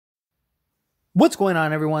What's going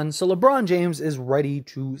on, everyone? So LeBron James is ready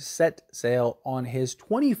to set sail on his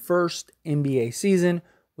 21st NBA season,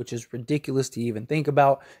 which is ridiculous to even think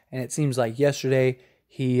about. And it seems like yesterday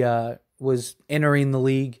he was entering the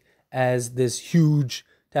league as this huge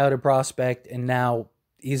touted prospect, and now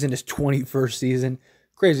he's in his 21st season.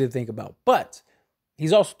 Crazy to think about. But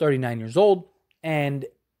he's also 39 years old, and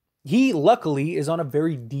he luckily is on a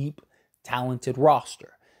very deep, talented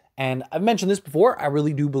roster. And I've mentioned this before. I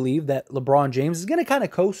really do believe that LeBron James is going to kind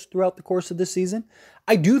of coast throughout the course of this season.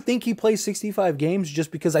 I do think he plays 65 games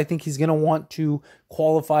just because I think he's going to want to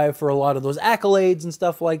qualify for a lot of those accolades and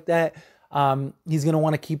stuff like that. He's going to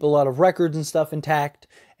want to keep a lot of records and stuff intact.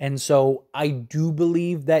 And so I do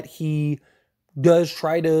believe that he does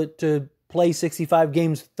try to play 65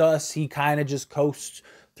 games. Thus, he kind of just coasts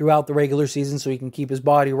throughout the regular season so he can keep his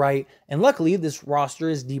body right. And luckily, this roster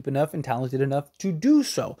is deep enough and talented enough to do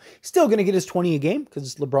so. He's still going to get his 20 a game because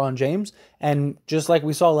it's LeBron James. And just like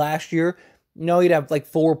we saw last year, he'd have like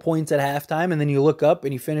 4 points at halftime, and then you look up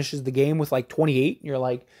and he finishes the game with like 28. And you're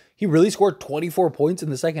like, he really scored 24 points in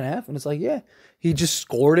the second half? And it's like, yeah, he just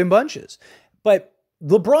scored in bunches. But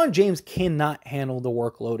LeBron James cannot handle the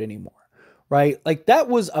workload anymore, right? Like, that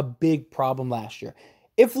was a big problem last year.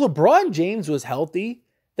 If LeBron James was healthy,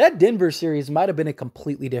 that Denver series might have been a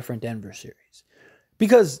completely different Denver series,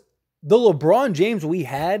 because the LeBron James we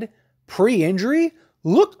had pre-injury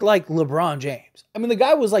looked like LeBron James. I mean, the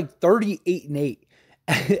guy was like 38-8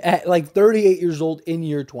 at like 38 years old in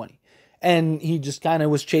year 20. And he just kind of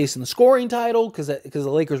was chasing the scoring title because the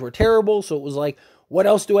Lakers were terrible. So it was like, what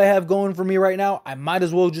else do I have going for me right now? I might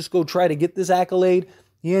as well just go try to get this accolade.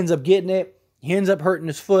 He ends up getting it. He ends up hurting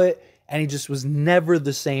his foot, and he just was never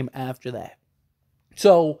the same after that.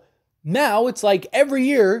 So now it's like every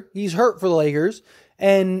year he's hurt for the Lakers,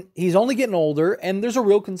 and he's only getting older, and there's a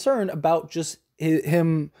real concern about just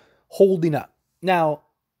him holding up. Now,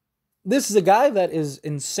 this is a guy that is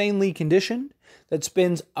insanely conditioned, that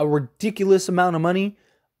spends a ridiculous amount of money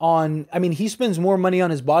on, he spends more money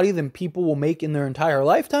on his body than people will make in their entire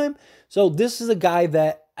lifetime. So this is a guy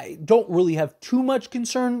that I don't really have too much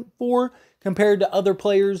concern for compared to other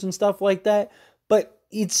players and stuff like that, but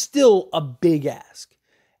it's still a big ask.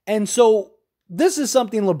 And so this is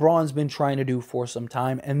something LeBron's been trying to do for some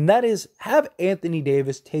time, and that is have Anthony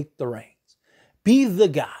Davis take the reins. Be the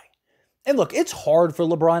guy. And look, it's hard for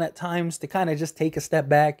LeBron at times to kind of just take a step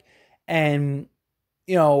back, and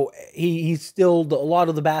he's still, a lot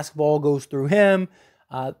of the basketball goes through him.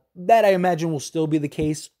 That I imagine will still be the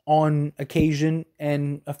case on occasion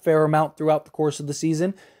and a fair amount throughout the course of the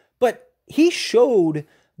season. But he showed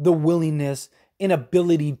the willingness and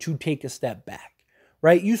ability to take a step back,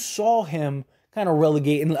 right? You saw him kind of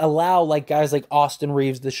relegate and allow like guys like Austin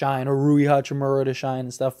Reeves to shine or Rui Hachimura to shine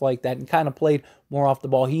and stuff like that, and kind of played more off the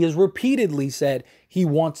ball. He has repeatedly said he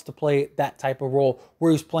wants to play that type of role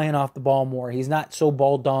where he's playing off the ball more. He's not so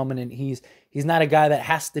ball dominant. He's not a guy that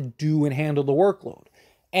has to do and handle the workload.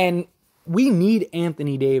 And we need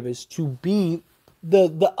Anthony Davis to be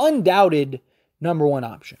the undoubted number one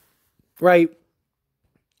option, right?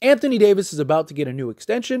 Anthony Davis is about to get a new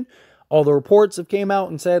extension. All the reports have came out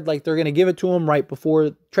and said like they're going to give it to him right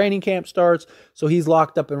before training camp starts, so he's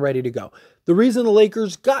locked up and ready to go. The reason the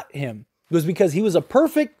Lakers got him was because he was a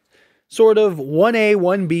perfect sort of 1A,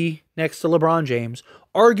 1B next to LeBron James,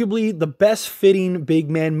 arguably the best fitting big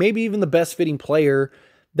man, maybe even the best fitting player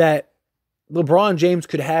that LeBron James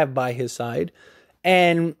could have by his side,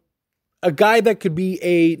 and a guy that could be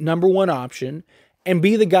a number one option and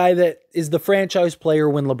be the guy that is the franchise player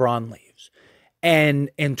when LeBron leaves.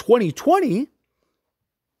 And in 2020,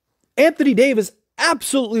 Anthony Davis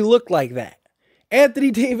absolutely looked like that.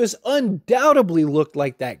 Anthony Davis undoubtedly looked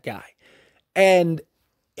like that guy. And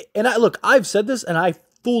I've said this and I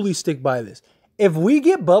fully stick by this. If we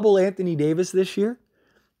get bubble Anthony Davis this year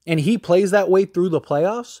and he plays that way through the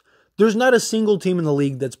playoffs, there's not a single team in the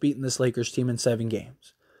league that's beaten this Lakers team in 7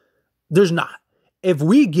 games. There's not. If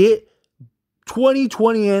we get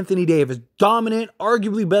 2020 Anthony Davis, dominant,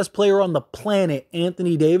 arguably best player on the planet,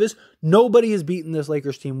 Anthony Davis, nobody has beaten this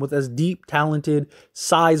Lakers team with as deep, talented,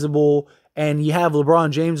 sizable, and you have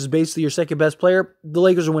LeBron James as basically your second best player. The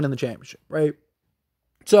Lakers are winning the championship, right?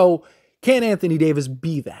 So can Anthony Davis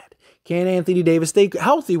be that? Can Anthony Davis stay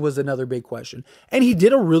healthy was another big question. And he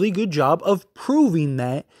did a really good job of proving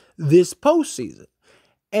that this postseason.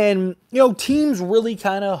 And, teams really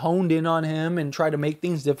kind of honed in on him and tried to make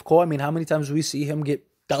things difficult. How many times do we see him get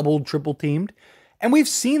doubled, triple teamed? And we've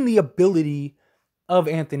seen the ability of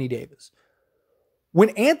Anthony Davis.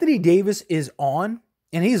 When Anthony Davis is on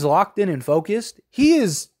and he's locked in and focused,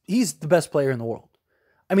 he's the best player in the world.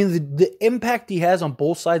 I mean, the impact he has on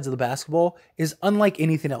both sides of the basketball is unlike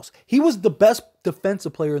anything else. He was the best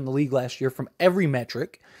defensive player in the league last year from every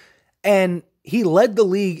metric, and he led the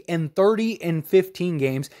league in 30 and 15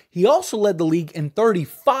 games. He also led the league in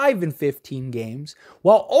 35 and 15 games,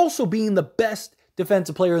 while also being the best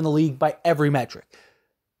defensive player in the league by every metric.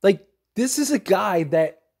 Like, this is a guy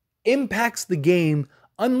that impacts the game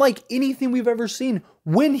unlike anything we've ever seen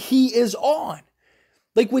when he is on.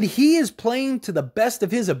 Like, when he is playing to the best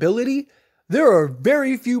of his ability, there are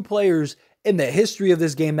very few players in the history of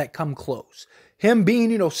this game that come close. Him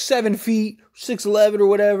being, 7 feet, 6'11" or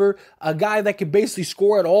whatever, a guy that can basically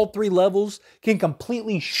score at all three levels, can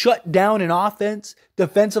completely shut down an offense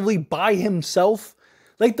defensively by himself.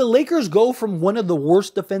 Like, the Lakers go from one of the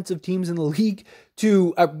worst defensive teams in the league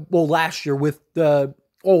to, last year with the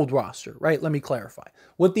old roster, right? Let me clarify.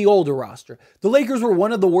 With the older roster, the Lakers were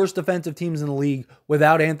one of the worst defensive teams in the league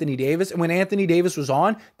without Anthony Davis. And when Anthony Davis was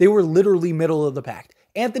on, they were literally middle of the pack.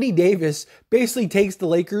 Anthony Davis basically takes the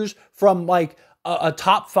Lakers from like a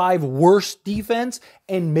top 5 worst defense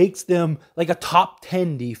and makes them like a top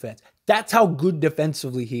 10 defense. That's how good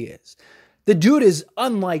defensively he is. The dude is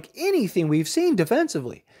unlike anything we've seen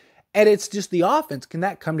defensively. And it's just the offense. Can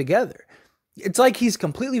that come together? It's like he's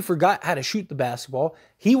completely forgot how to shoot the basketball.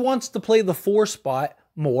 He wants to play the 4 spot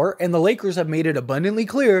more, and the Lakers have made it abundantly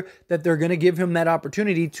clear that they're going to give him that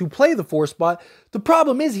opportunity to play the 4 spot. The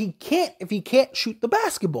problem is he can't if he can't shoot the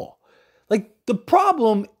basketball. Like, the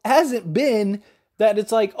problem hasn't been that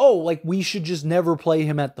it's like, oh, like we should just never play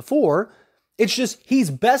him at the 4. It's just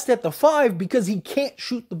he's best at the 5 because he can't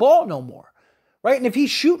shoot the ball no more, right? And if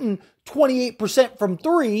he's shooting 28% from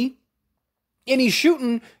 3, and he's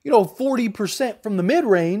shooting, 40% from the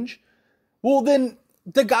mid-range, well, then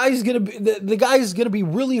the guy's gonna be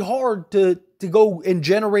really hard to go and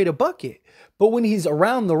generate a bucket. But when he's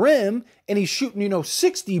around the rim and he's shooting,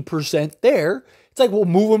 60% there, it's like, we'll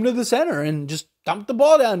move him to the center and just dump the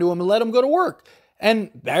ball down to him and let him go to work.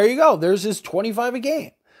 And there you go. There's his 25 a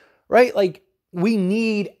game, right? Like, we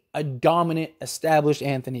need a dominant, established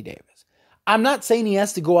Anthony Davis. I'm not saying he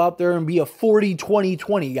has to go out there and be a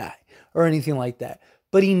 40-20-20 guy or anything like that,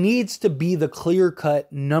 but he needs to be the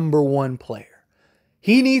clear-cut number 1 player.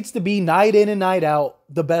 He needs to be night in and night out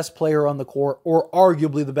the best player on the court, or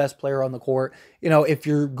arguably the best player on the court, if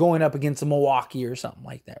you're going up against a Milwaukee or something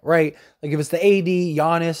like that, right? Like, if it's the AD,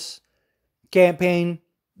 Giannis campaign,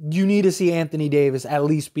 you need to see Anthony Davis at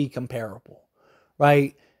least be comparable,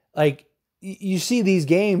 right? Like, you see these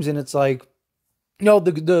games and it's like,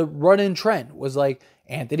 the run-in trend was like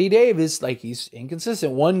Anthony Davis, like, he's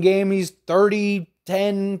inconsistent. One game he's 30,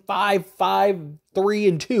 10, 5, 5, 3,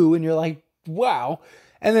 and 2, and you're like, wow.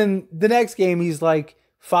 And then the next game he's like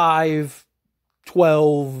 5,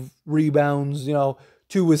 12 rebounds,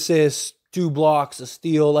 2 assists, 2 blocks, a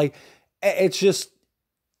steal. Like, it's just,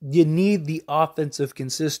 you need the offensive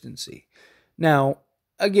consistency. Now,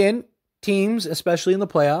 again, teams, especially in the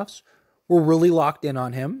playoffs, were really locked in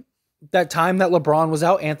on him. That time that LeBron was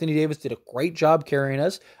out, Anthony Davis did a great job carrying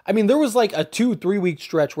us. I mean, there was like a 2-3 week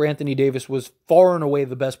stretch where Anthony Davis was far and away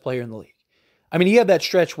the best player in the league. I mean, he had that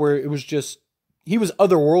stretch where it was just, he was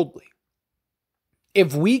otherworldly.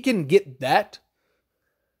 If we can get that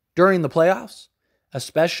during the playoffs,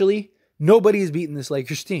 especially, nobody's beating this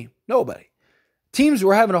Lakers team. Nobody. Teams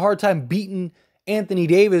were having a hard time beating Anthony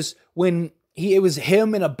Davis when it was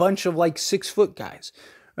him and a bunch of like 6-foot guys.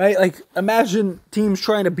 Right? Like, imagine teams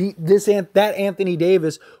trying to beat that Anthony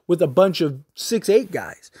Davis with a bunch of 6'8"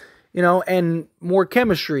 guys, and more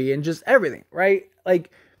chemistry and just everything, right? Like,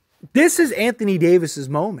 this is Anthony Davis's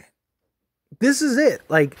moment. This is it.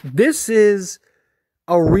 Like, this is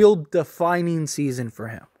a real defining season for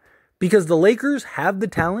him because the Lakers have the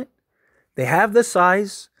talent, they have the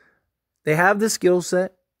size, they have the skill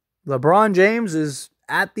set. LeBron James is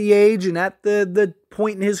at the age and at the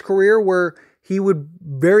point in his career where he would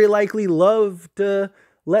very likely love to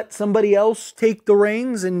let somebody else take the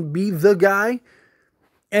reins and be the guy.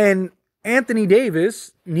 And Anthony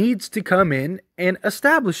Davis needs to come in and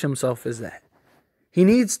establish himself as that. He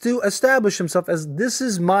needs to establish himself as, this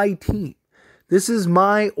is my team. This is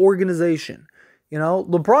my organization.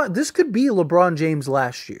 LeBron, this could be LeBron James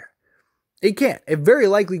last year. It can't. It very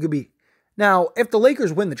likely could be. Now, if the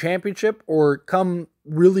Lakers win the championship or come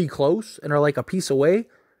really close and are like a piece away,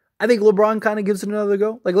 I think LeBron kind of gives it another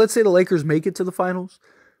go. Like, let's say the Lakers make it to the finals,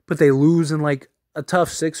 but they lose in like a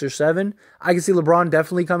tough 6 or 7. I can see LeBron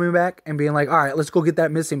definitely coming back and being like, all right, let's go get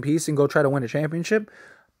that missing piece and go try to win a championship.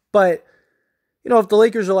 But, if the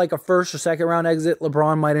Lakers are like a first or second round exit,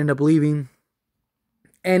 LeBron might end up leaving.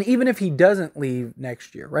 And even if he doesn't leave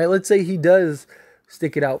next year, right? Let's say he does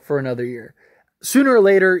stick it out for another year. sooner or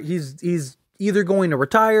later, he's either going to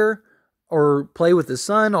retire or play with his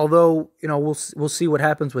son. Although, we'll see what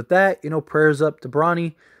happens with that. Prayers up to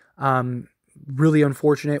Bronny. Really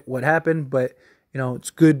unfortunate what happened, but it's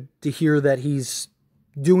good to hear that he's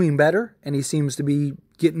doing better and he seems to be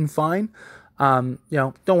getting fine. Don't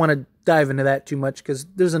want to dive into that too much because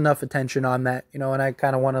there's enough attention on that, and I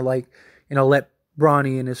kind of want to let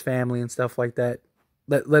Bronny and his family and stuff like that,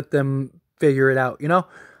 let them figure it out,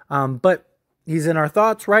 but he's in our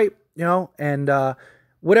thoughts, right? And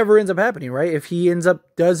whatever ends up happening, right? If he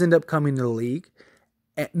does end up coming to the league,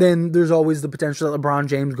 then there's always the potential that LeBron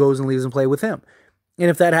James goes and leaves and play with him. And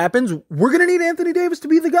if that happens, we're going to need Anthony Davis to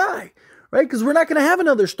be the guy, right? Because we're not going to have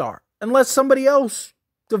another star unless somebody else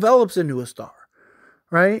develops into a star,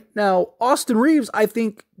 right? Now, Austin Reeves, I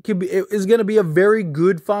think, is going to be a very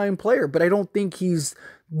good, fine player, but I don't think he's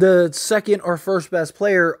the second or first best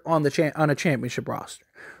player on a championship roster,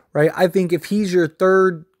 right? I think if he's your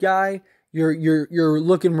third guy, you're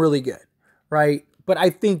looking really good, right? But I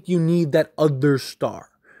think you need that other star.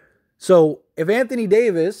 So if Anthony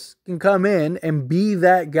Davis can come in and be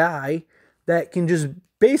that guy that can just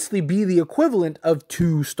basically be the equivalent of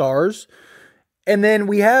two stars, and then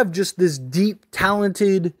we have just this deep,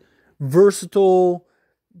 talented, versatile,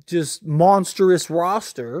 just monstrous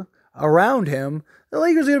roster around him, the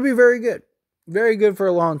Lakers are going to be very good. Very good for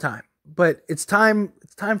a long time. But it's time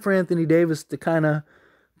for Anthony Davis to kind of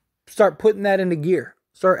start putting that into gear.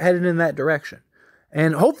 Start heading in that direction.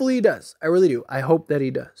 And hopefully he does. I really do. I hope that he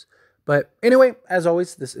does. But anyway, as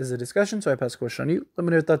always, this is a discussion, so I pass the question on you. Let me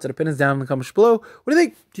know your thoughts and opinions down in the comments below. What do you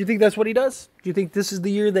think? Do you think that's what he does? Do you think this is the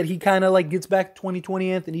year that he kind of gets back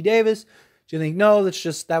 2020 Anthony Davis? Do you think, no,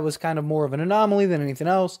 that was kind of more of an anomaly than anything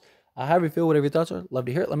else? However you feel, whatever your thoughts are, love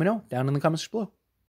to hear it. Let me know down in the comments below.